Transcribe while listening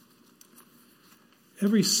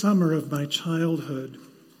Every summer of my childhood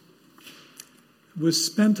was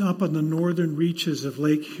spent up on the northern reaches of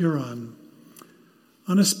Lake Huron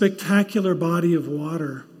on a spectacular body of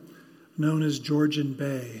water known as Georgian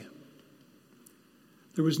Bay.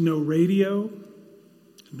 There was no radio,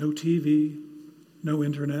 no TV, no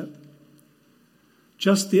internet,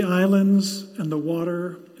 just the islands and the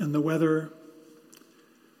water and the weather,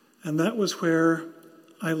 and that was where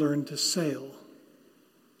I learned to sail.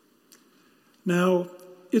 Now,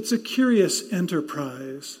 it's a curious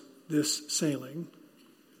enterprise, this sailing.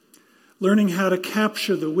 Learning how to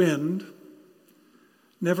capture the wind,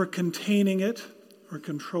 never containing it or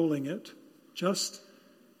controlling it, just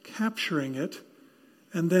capturing it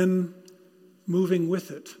and then moving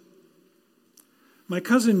with it. My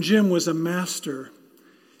cousin Jim was a master.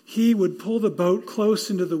 He would pull the boat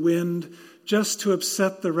close into the wind just to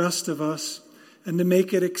upset the rest of us and to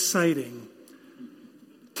make it exciting.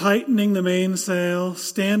 Tightening the mainsail,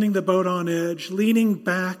 standing the boat on edge, leaning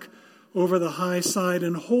back over the high side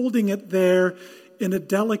and holding it there in a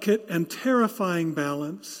delicate and terrifying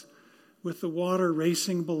balance with the water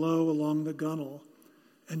racing below along the gunwale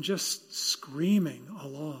and just screaming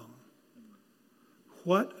along.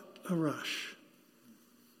 What a rush.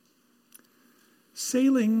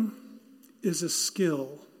 Sailing is a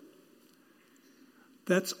skill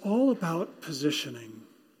that's all about positioning,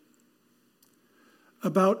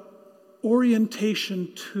 about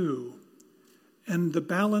orientation to and the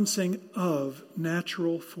balancing of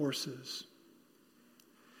natural forces.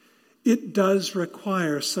 It does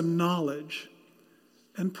require some knowledge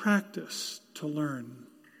and practice to learn.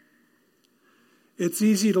 It's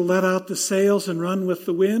easy to let out the sails and run with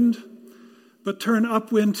the wind, but turn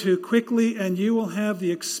upwind too quickly and you will have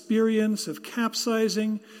the experience of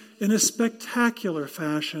capsizing in a spectacular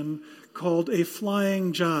fashion called a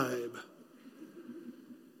flying jibe.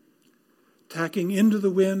 Tacking into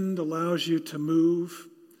the wind allows you to move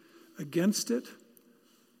against it,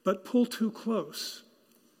 but pull too close,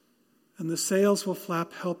 and the sails will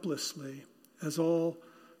flap helplessly as all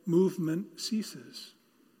movement ceases.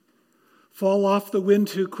 Fall off the wind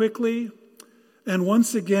too quickly, and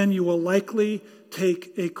once again you will likely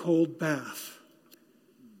take a cold bath.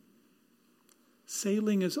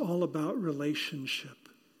 Sailing is all about relationship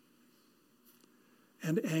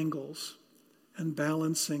and angles and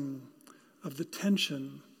balancing of the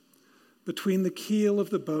tension between the keel of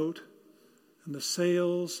the boat and the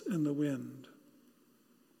sails and the wind.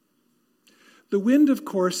 The wind, of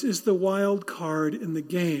course, is the wild card in the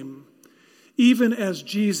game. Even as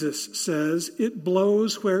Jesus says, it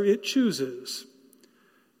blows where it chooses,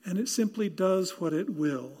 and it simply does what it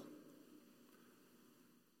will.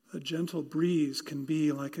 A gentle breeze can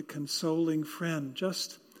be like a consoling friend,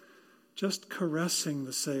 just caressing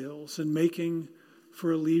the sails and making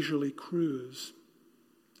for a leisurely cruise.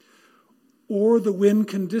 Or the wind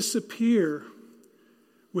can disappear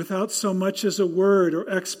without so much as a word or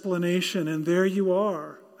explanation, and there you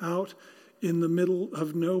are, out in the middle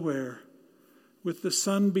of nowhere, with the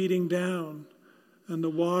sun beating down and the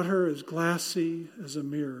water as glassy as a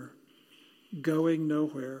mirror, going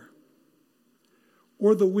nowhere.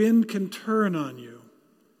 Or the wind can turn on you,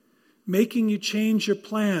 making you change your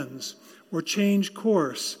plans or change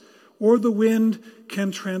course. Or the wind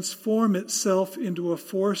can transform itself into a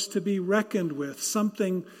force to be reckoned with,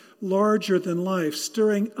 something larger than life,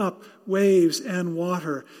 stirring up waves and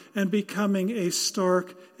water and becoming a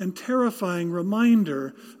stark and terrifying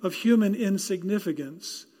reminder of human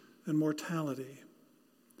insignificance and mortality.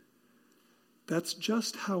 That's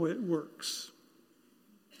just how it works.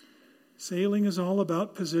 Sailing is all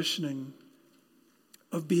about positioning,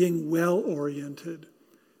 of being well-oriented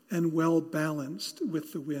and well-balanced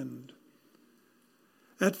with the wind.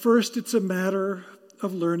 At first, it's a matter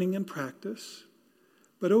of learning and practice,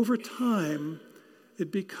 but over time,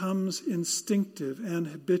 it becomes instinctive and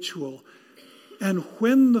habitual. And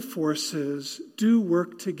when the forces do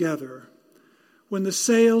work together, when the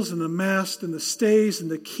sails and the mast and the stays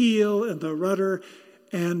and the keel and the rudder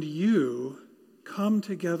and you come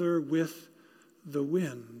together with the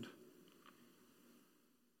wind,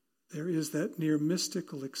 there is that near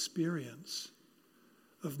mystical experience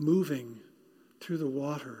of moving through the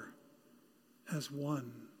water as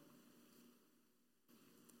one.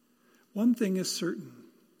 One thing is certain.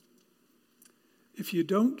 If you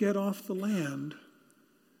don't get off the land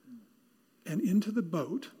and into the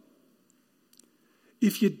boat,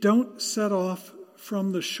 if you don't set off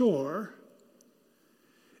from the shore,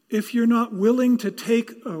 if you're not willing to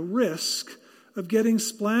take a risk of getting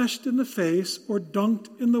splashed in the face or dunked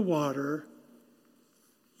in the water,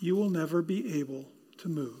 you will never be able to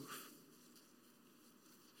move.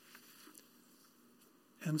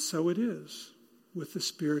 And so it is with the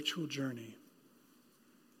spiritual journey.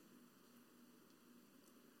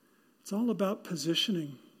 It's all about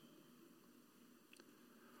positioning,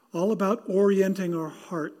 all about orienting our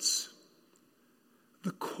hearts,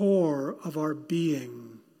 the core of our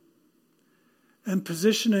being, and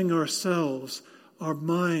positioning ourselves, our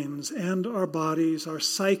minds and our bodies, our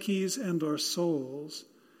psyches and our souls,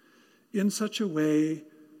 in such a way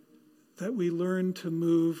that we learn to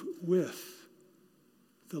move with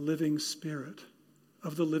the living Spirit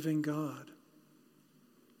of the living God,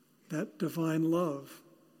 that divine love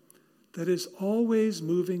that is always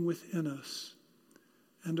moving within us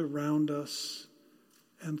and around us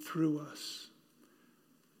and through us,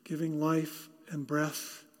 giving life and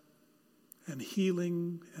breath and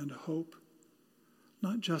healing and hope,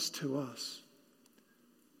 not just to us,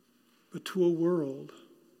 but to a world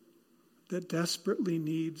that desperately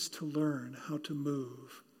needs to learn how to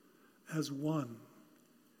move as one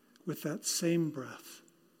with that same breath,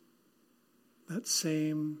 that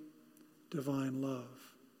same divine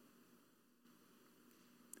love.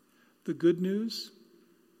 The good news,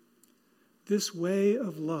 this way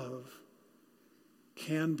of love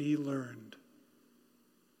can be learned.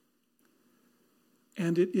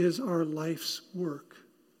 And it is our life's work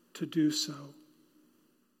to do so.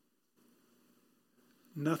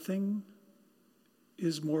 Nothing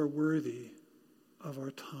is more worthy of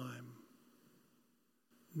our time.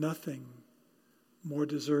 Nothing more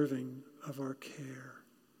deserving of our care,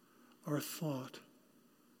 our thought,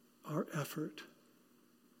 our effort.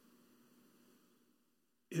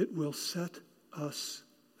 It will set us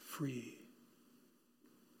free.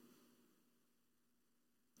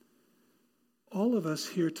 All of us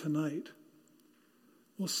here tonight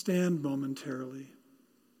will stand momentarily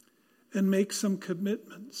and make some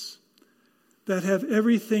commitments that have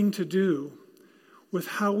everything to do with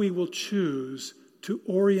how we will choose to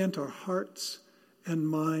orient our hearts and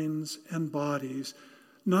minds and bodies,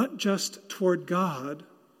 not just toward God,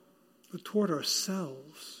 but toward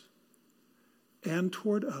ourselves and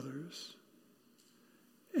toward others,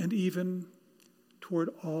 and even toward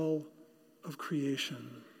all of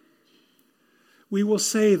creation. We will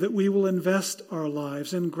say that we will invest our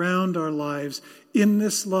lives and ground our lives in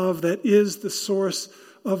this love that is the source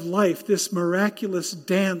of life, this miraculous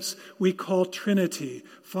dance we call Trinity,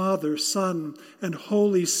 Father, Son, and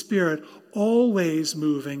Holy Spirit, always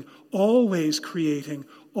moving, always creating,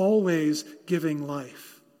 always giving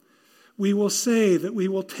life. We will say that we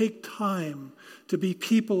will take time to be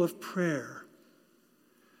people of prayer,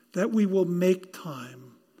 that we will make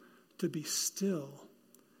time to be still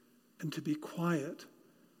and to be quiet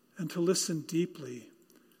and to listen deeply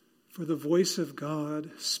for the voice of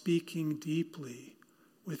God speaking deeply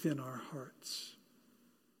within our hearts.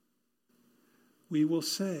 We will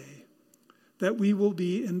say that we will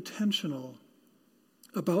be intentional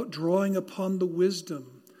about drawing upon the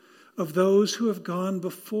wisdom of those who have gone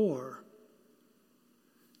before,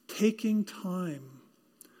 taking time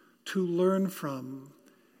to learn from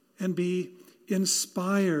and be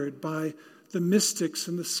inspired by the mystics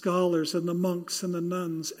and the scholars and the monks and the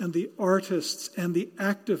nuns and the artists and the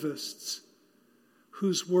activists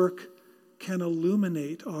whose work can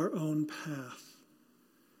illuminate our own path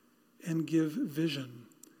and give vision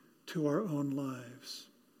to our own lives.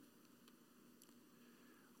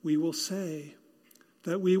 We will say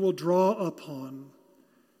that we will draw upon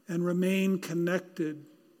and remain connected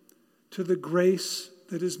to the grace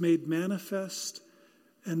that is made manifest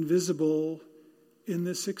and visible in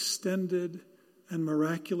this extended and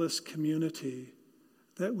miraculous community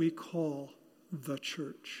that we call the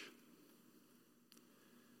church.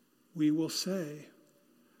 We will say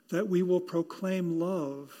that we will proclaim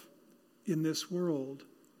love in this world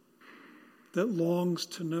that longs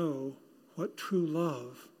to know what true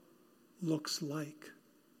love looks like.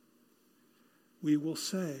 We will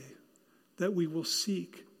say that we will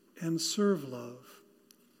seek and serve love,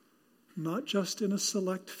 not just in a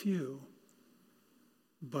select few,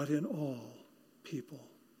 but in all people.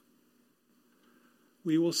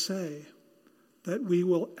 We will say that we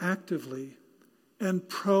will actively and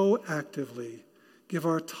proactively give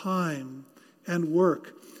our time and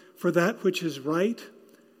work for that which is right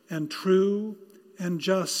and true and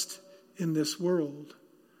just in this world,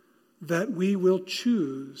 that we will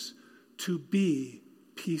choose to be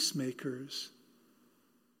peacemakers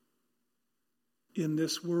in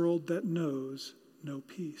this world that knows no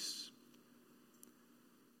peace.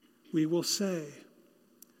 We will say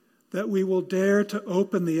that we will dare to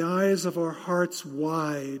open the eyes of our hearts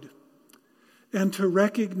wide and to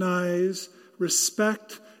recognize,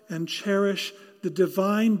 respect, and cherish the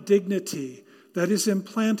divine dignity that is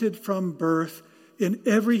implanted from birth in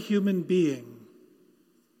every human being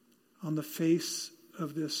on the face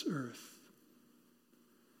of this earth.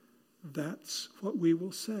 That's what we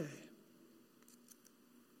will say.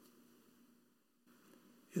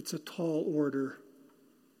 It's a tall order.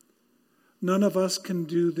 None of us can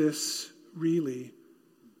do this really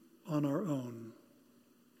on our own.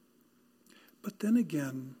 But then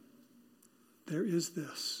again, there is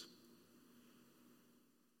this.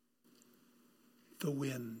 The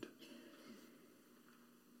wind.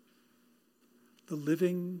 The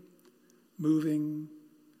living, moving,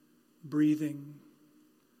 breathing,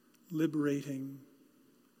 liberating,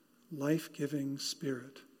 life-giving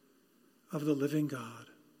Spirit of the living God,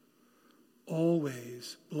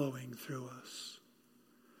 always blowing through us,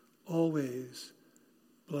 always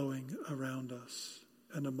blowing around us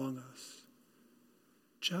and among us,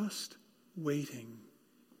 just waiting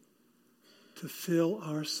to fill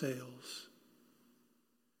our sails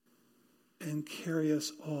and carry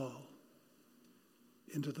us all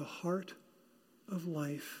into the heart of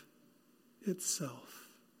life itself.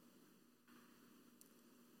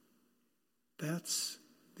 That's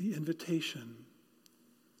the invitation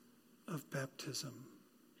of baptism.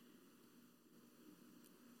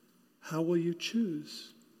 How will you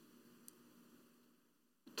choose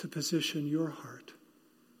to position your heart?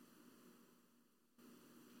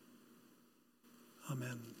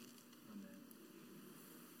 Amen.